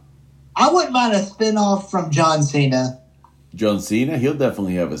 I wouldn't mind a spin-off from John Cena. John Cena? He'll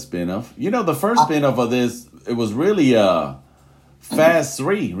definitely have a spin-off. The first spin-off of this, it was really Fast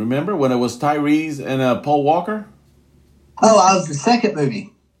 3. Remember when it was Tyrese and Paul Walker? Oh, that was the second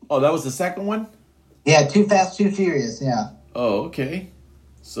movie. Oh, that was the second one? Yeah, Too Fast, Too Furious, yeah. Oh, okay.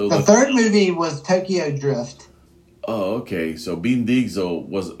 So the third movie was Tokyo Drift. Oh, okay. So Vin Diesel,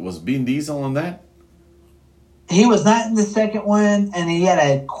 was Vin Diesel on that? He was not in the second one, and he had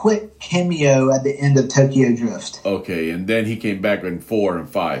a quick cameo at the end of Tokyo Drift. Okay, and then he came back in 4 and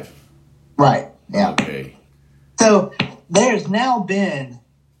 5. Right, yeah. Okay. So there's now been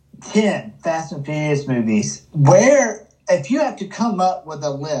 10 Fast and Furious movies. Where, if you have to come up with a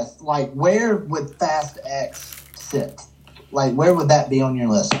list, like where would Fast X sit? Like where would that be on your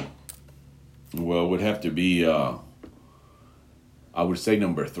list? Well, it would have to be, I would say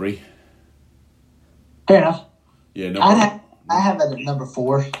number 3. Fair enough. Yeah, I have it at number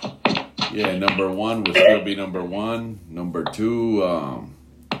 4. Yeah, number 1 would still be number 1. Number 2,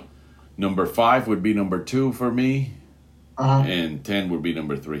 number 5 would be number 2 for me. Uh-huh. And 10 would be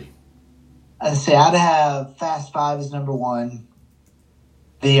number 3. I'd say I'd have Fast 5 as number 1.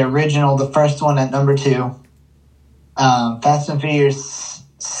 The original, the first one, at number 2. Fast and Furious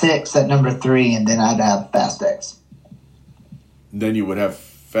 6 at number 3, and then I'd have Fast X. Then you would have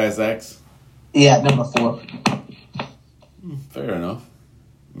Fast X? Yeah, at number 4. Fair enough.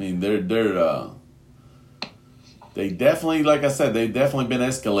 I mean, they definitely, like I said, they've definitely been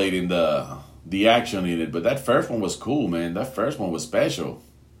escalating the action in it. But that first one was cool, man. That first one was special.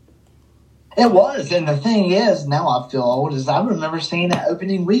 It was, and the thing is, now I feel old, is I remember seeing that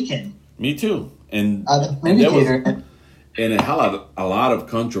opening weekend. Me too. And the movie theater. And it had a lot of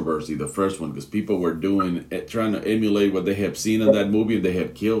controversy, the first one, because people were trying to emulate what they had seen in that movie, and they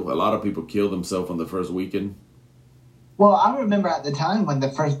had killed. A lot of people killed themselves on the first weekend. Well, I remember at the time when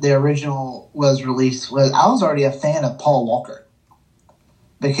the original was released, I was already a fan of Paul Walker.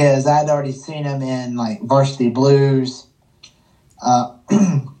 Because I'd already seen him in, like, Varsity Blues.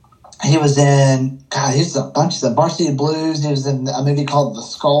 He was in, he was a bunch of Varsity Blues. He was in a movie called The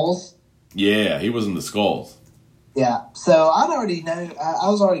Skulls. Yeah, he was in The Skulls. Yeah, so I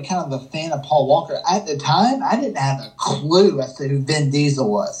was already kind of a fan of Paul Walker. At the time, I didn't have a clue as to who Vin Diesel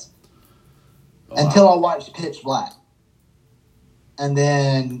was until I watched Pitch Black. And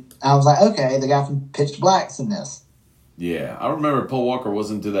then I was like, okay, the guy from Pitch Black's in this. Yeah, I remember Paul Walker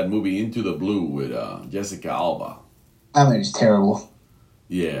was into that movie Into the Blue with Jessica Alba. That movie's terrible.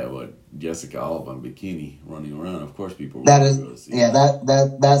 Yeah, but Jessica Alba in bikini running around. Of course, people. That's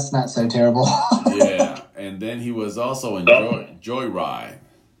not so terrible. Yeah, and then he was also in Joyride.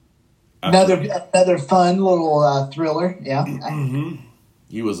 Another fun little thriller. Yeah. Mm-hmm.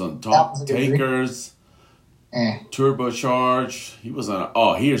 He was on Top Takers. Turbocharged. He was on.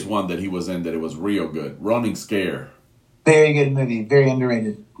 Oh, here's one that he was in that it was real good. Running Scare. Very good movie. Very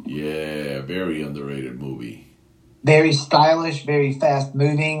underrated. Yeah, very underrated movie. Very stylish, very fast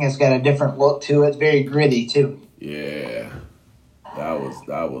moving. It's got a different look to it. Very gritty too. Yeah, that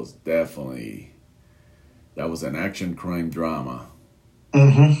was definitely an action crime drama.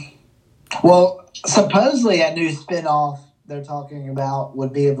 Mm-hmm. Well, supposedly a new spinoff they're talking about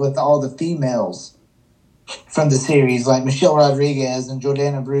would be with all the females from the series, like Michelle Rodriguez and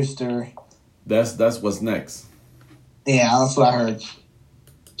Jordana Brewster. That's what's next. Yeah, that's what I heard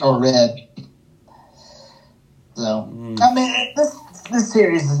or read. So, I mean, this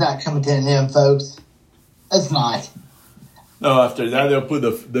series is not coming to an end, folks. It's not. No, after that they'll put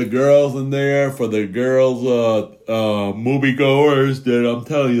the girls in there for the girls moviegoers. That I'm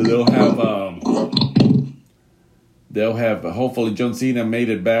telling you, they'll have hopefully John Cena made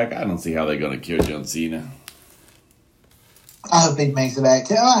it back. I don't see how they're gonna kill John Cena. I hope he makes it back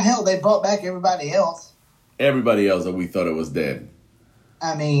too. Oh hell, they brought back everybody else. Everybody else that we thought it was dead.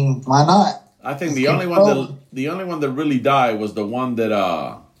 I mean, why not? I think the only one that really died was the one that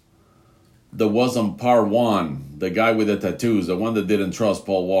was on part one, the guy with the tattoos, the one that didn't trust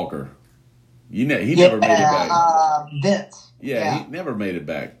Paul Walker. He never made it back. Vince. Yeah, he never made it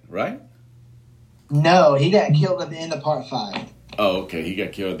back, right? No, he got killed at the end of part 5. Oh, okay. He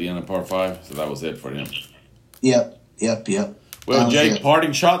got killed at the end of part 5, so that was it for him. Yep. Well, Jake,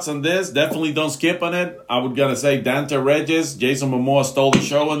 parting shots on this. Definitely don't skip on it. I would gonna say Dante Regis, Jason Momoa stole the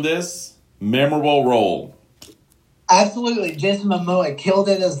show on this. Memorable role. Absolutely. Jason Momoa killed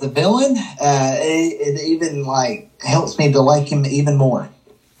it as the villain. It even helps me to like him even more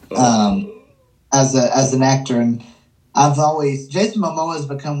as an actor. And Jason Momoa has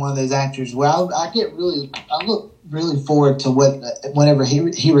become one of those actors where I look really forward to whenever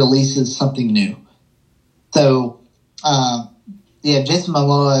he releases something new. So, Jason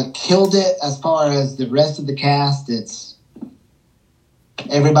Momoa killed it. As far as the rest of the cast, it's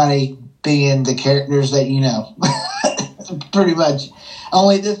everybody being the characters that you know. Pretty much.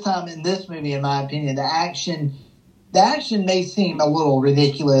 Only this time in this movie, in my opinion, the action may seem a little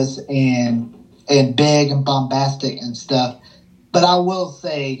ridiculous and big and bombastic and stuff. But I will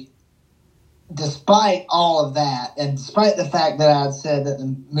say, despite all of that, and despite the fact that I've said that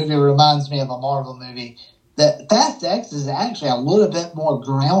the movie reminds me of a Marvel movie, that Fast X is actually a little bit more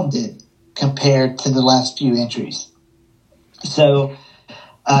grounded compared to the last few entries. So,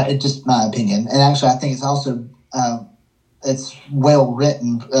 it's just my opinion. And actually, I think it's also it's well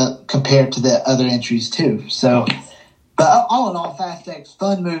written compared to the other entries too. So, but all in all, Fast X,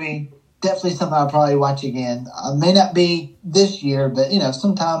 fun movie. Definitely something I'll probably watch again. May not be this year, but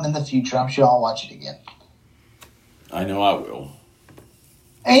sometime in the future, I'm sure I'll watch it again. I know I will.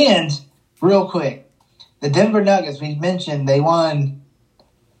 And real quick, the Denver Nuggets, we mentioned they won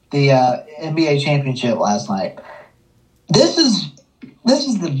the NBA championship last night. This is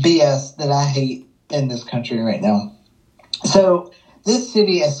the BS that I hate in this country right now. So this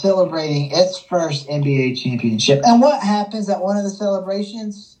city is celebrating its first NBA championship. And what happens at one of the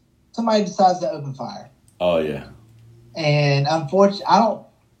celebrations? Somebody decides to open fire. Oh, yeah. And unfortunately, I don't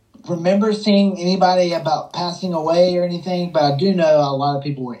remember seeing anybody about passing away or anything, but I do know a lot of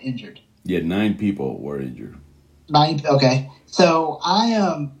people were injured. Yeah, 9 people were injured. Okay. So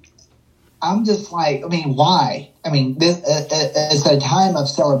I'm just like, I mean, why? I mean, it's a time of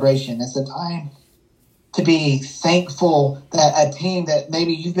celebration. It's a time to be thankful that a team that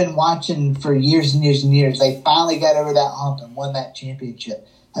maybe you've been watching for years and years and years, they finally got over that hump and won that championship.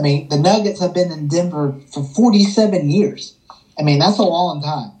 I mean, the Nuggets have been in Denver for 47 years. I mean, that's a long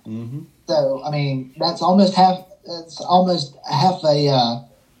time. Mm-hmm. So, I mean, that's almost half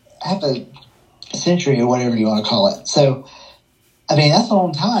a century or whatever you want to call it. So, I mean, that's a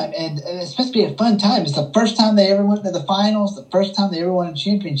long time, and it's supposed to be a fun time. It's the first time they ever went to the finals, the first time they ever won a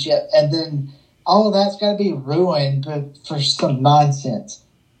championship, and then all of that's got to be ruined for some nonsense.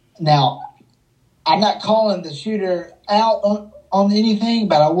 Now, I'm not calling the shooter out on anything,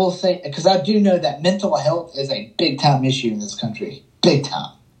 but I will say, because I do know that mental health is a big-time issue in this country. Big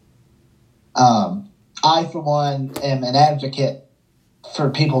time. I, for one, am an advocate for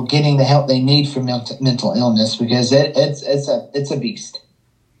people getting the help they need for mental illness, because it's a beast.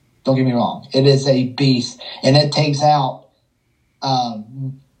 Don't get me wrong. It is a beast, and it takes out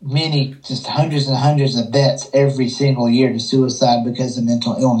many, just hundreds and hundreds of vets every single year to suicide because of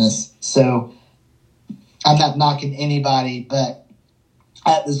mental illness. So I'm not knocking anybody, but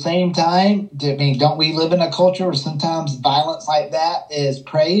at the same time, I mean, don't we live in a culture where sometimes violence like that is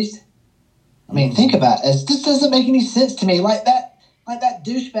praised? I mean, think about it. This doesn't make any sense to me. Like that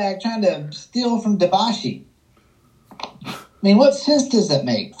douchebag trying to steal from Dobashi. I mean, what sense does that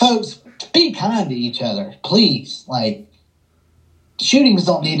make? Folks, be kind to each other, please. Like, shootings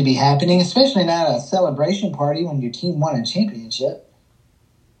don't need to be happening, especially not at a celebration party when your team won a championship.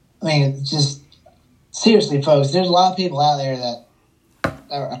 I mean, just seriously, folks, there's a lot of people out there that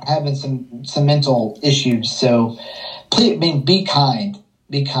are having some mental issues. So, please, I mean, be kind.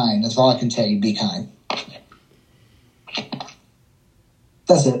 Be kind. That's all I can tell you. Be kind.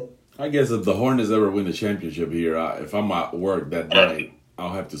 That's it. I guess if the Hornets ever win the championship here, if I'm at work that night,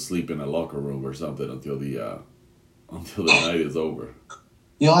 I'll have to sleep in a locker room or something until the night is over.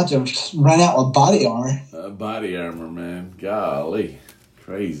 You'll have to run out with body armor. Body armor, man. Golly.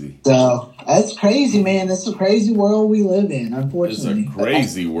 Crazy. So, that's crazy, man. It's a crazy world we live in, unfortunately. It's a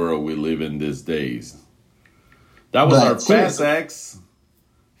crazy world we live in these days. That was our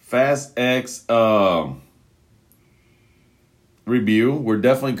Fast X review. We're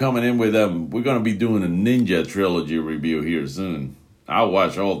definitely coming in with we're going to be doing a Ninja trilogy review here soon. I'll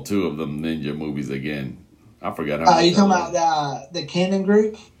watch all two of them Ninja movies again. I forgot how much. You talking about the Canon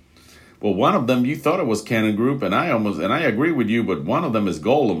Group? Well, one of them you thought it was Canon Group, and I agree with you, but one of them is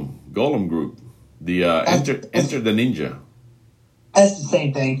Golem Group. The Enter the Ninja. That's the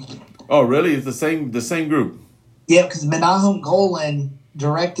same thing. Oh, really? It's the same group. Yeah, because Menahem Golan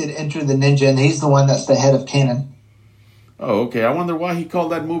directed Enter the Ninja, and he's the one that's the head of Canon. Oh, okay. I wonder why he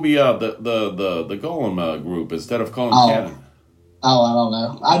called that movie the Golem Group instead of calling Canon. Oh, I don't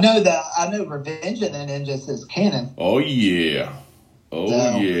know. I know Revenge of the Ninjas is Canon. Oh yeah.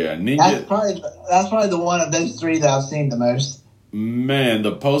 Yeah. Ninja. That's probably the one of those three that I've seen the most. Man,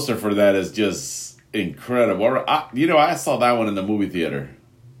 the poster for that is just incredible. I saw that one in the movie theater.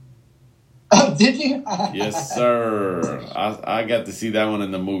 Oh, did you? Yes, sir. I got to see that one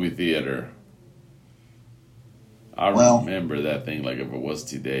in the movie theater. I remember that thing like if it was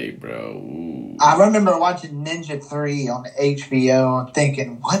today, bro. Ooh. I remember watching Ninja 3 on HBO and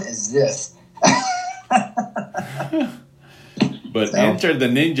thinking, what is this? But Enter the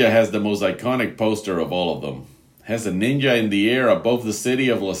Ninja has the most iconic poster of all of them. Has a ninja in the air above the city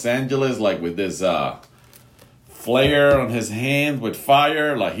of Los Angeles, like with this flare on his hand with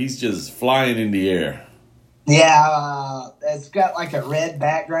fire, like he's just flying in the air. Yeah, it's got like a red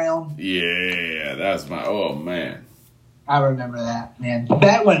background. Yeah, that's oh man. I remember that, man.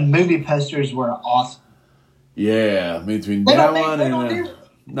 Back when movie posters were awesome. Yeah, between that one and...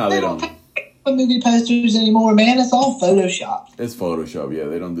 No, they don't. Movie posters anymore, man. It's all Photoshop. It's Photoshop, yeah.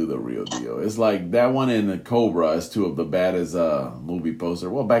 They don't do the real deal. It's like that one and the Cobra is two of the baddest movie posters.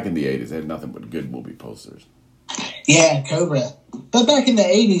 Well, back in the 80s, they had nothing but good movie posters. Yeah, Cobra. But back in the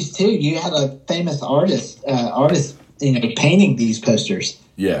 80s, too, you had a famous artist painting these posters.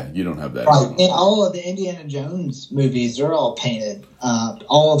 Yeah, you don't have that. In all of the Indiana Jones movies, they're all painted.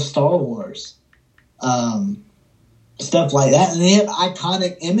 All of Star Wars. Stuff like that. And they have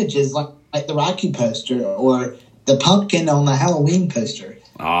iconic images like the Rocky poster or the pumpkin on the Halloween poster.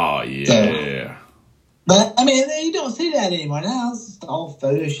 Oh, yeah. So, but, I mean, you don't see that anymore now. It's just all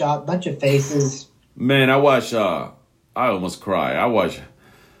Photoshop, bunch of faces. Man, I watched, I almost cry. I watched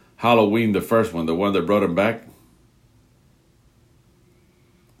Halloween, the first one, the one that brought him back.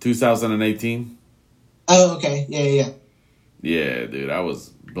 2018. Oh, okay. Yeah. Yeah, dude, I was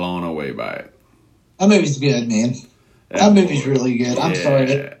blown away by it. That movie's good, man. That movie's really good. I'm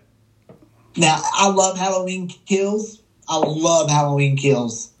sorry. Now, I love Halloween Kills. I love Halloween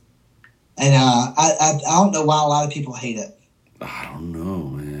Kills. And I don't know why a lot of people hate it. I don't know,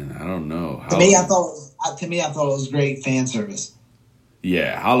 man. I don't know. To me, I thought it was great fan service.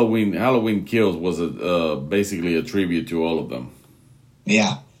 Yeah, Halloween Kills was basically a tribute to all of them.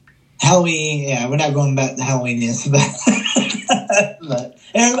 Yeah. Halloween, we're not going back to Halloween is, but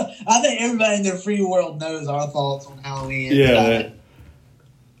I think everybody in the free world knows our thoughts on Halloween. Yeah,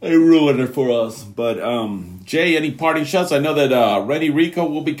 they ruined it for us. But Jay, any parting shots? I know that Renny Rico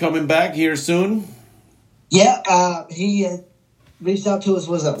will be coming back here soon. Yeah, he reached out to us,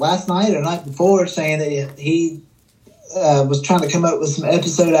 was it last night or night before, saying that he was trying to come up with some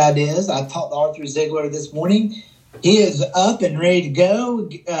episode ideas. I talked to Arthur Ziegler this morning. He is up and ready to go.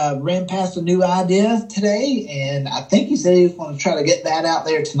 Ran past a new idea today, and I think he said he was going to try to get that out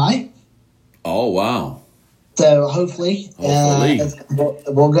there tonight. Oh, wow. So hopefully.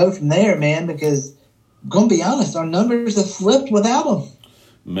 We'll go from there, man, because I'm going to be honest, our numbers have slipped without him.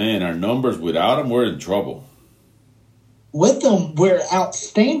 Man, our numbers without him, we're in trouble. With them, we're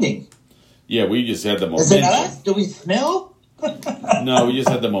outstanding. Yeah, we just had the momentum. Is it us? Do we smell? No, we just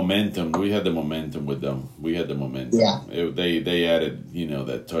had the momentum. We had the momentum with them. We had the momentum. Yeah. They added,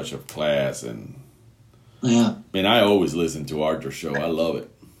 that touch of class. And yeah. Man, I always listen to Arthur's show. I love it.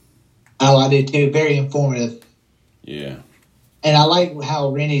 Oh, I do too. Very informative. Yeah. And I like how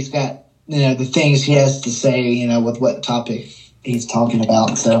Rennie's got, the things he has to say, with what topic he's talking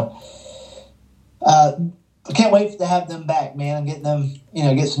about. So, I can't wait to have them back, man, and get them,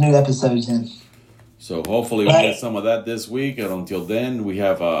 get some new episodes in. So hopefully we'll get some of that this week. And until then, we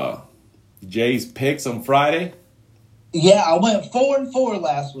have Jay's picks on Friday. Yeah, I went 4-4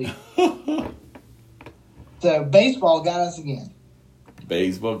 last week. So baseball got us again.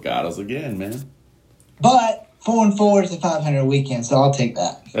 Baseball got us again, man. But 4-4 is a 500 weekend, so I'll take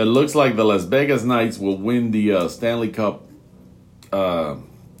that. It looks like the Las Vegas Knights will win the Stanley Cup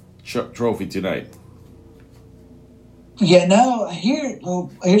trophy tonight. Yeah, no, here's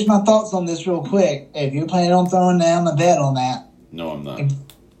my thoughts on this real quick. If you're planning on throwing down a bet on that. No, I'm not.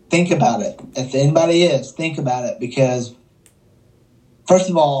 Think about it. If anybody is, think about it. Because,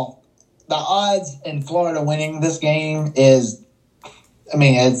 first of all, the odds in Florida winning this game is,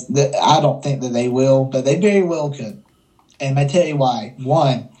 I don't think that they will, but they very well could. And I tell you why.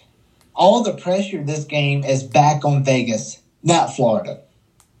 One, all the pressure this game is back on Vegas, not Florida.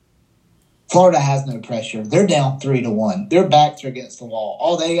 Florida has no pressure. They're down 3-1. Their backs are against the wall.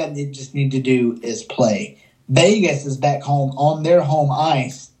 All they just need to do is play. Vegas is back home on their home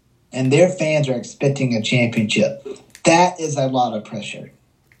ice, and their fans are expecting a championship. That is a lot of pressure.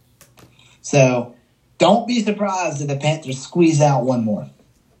 So don't be surprised if the Panthers squeeze out one more.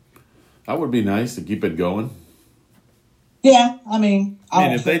 That would be nice to keep it going. Yeah,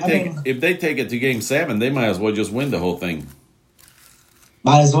 if they take it to Game 7, they might as well just win the whole thing.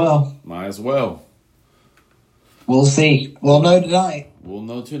 Might as well. We'll see. We'll know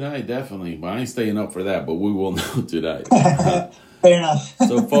tonight. Definitely. But I ain't staying up for that, but we will know tonight. Fair enough.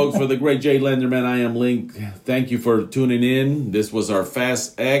 So, folks, for the great Jay Lenderman, I am Link. Thank you for tuning in. This was our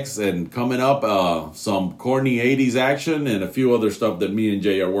Fast X, and coming up, some corny 80s action and a few other stuff that me and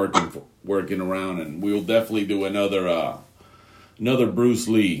Jay are working around, and we'll definitely do another Bruce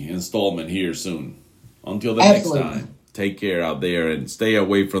Lee installment here soon. Until the next time. Take care out there and stay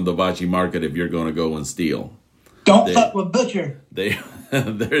away from the Dobashi market if you're going to go and steal. Don't fuck with Butcher.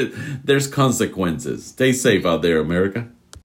 There's consequences. Stay safe out there, America.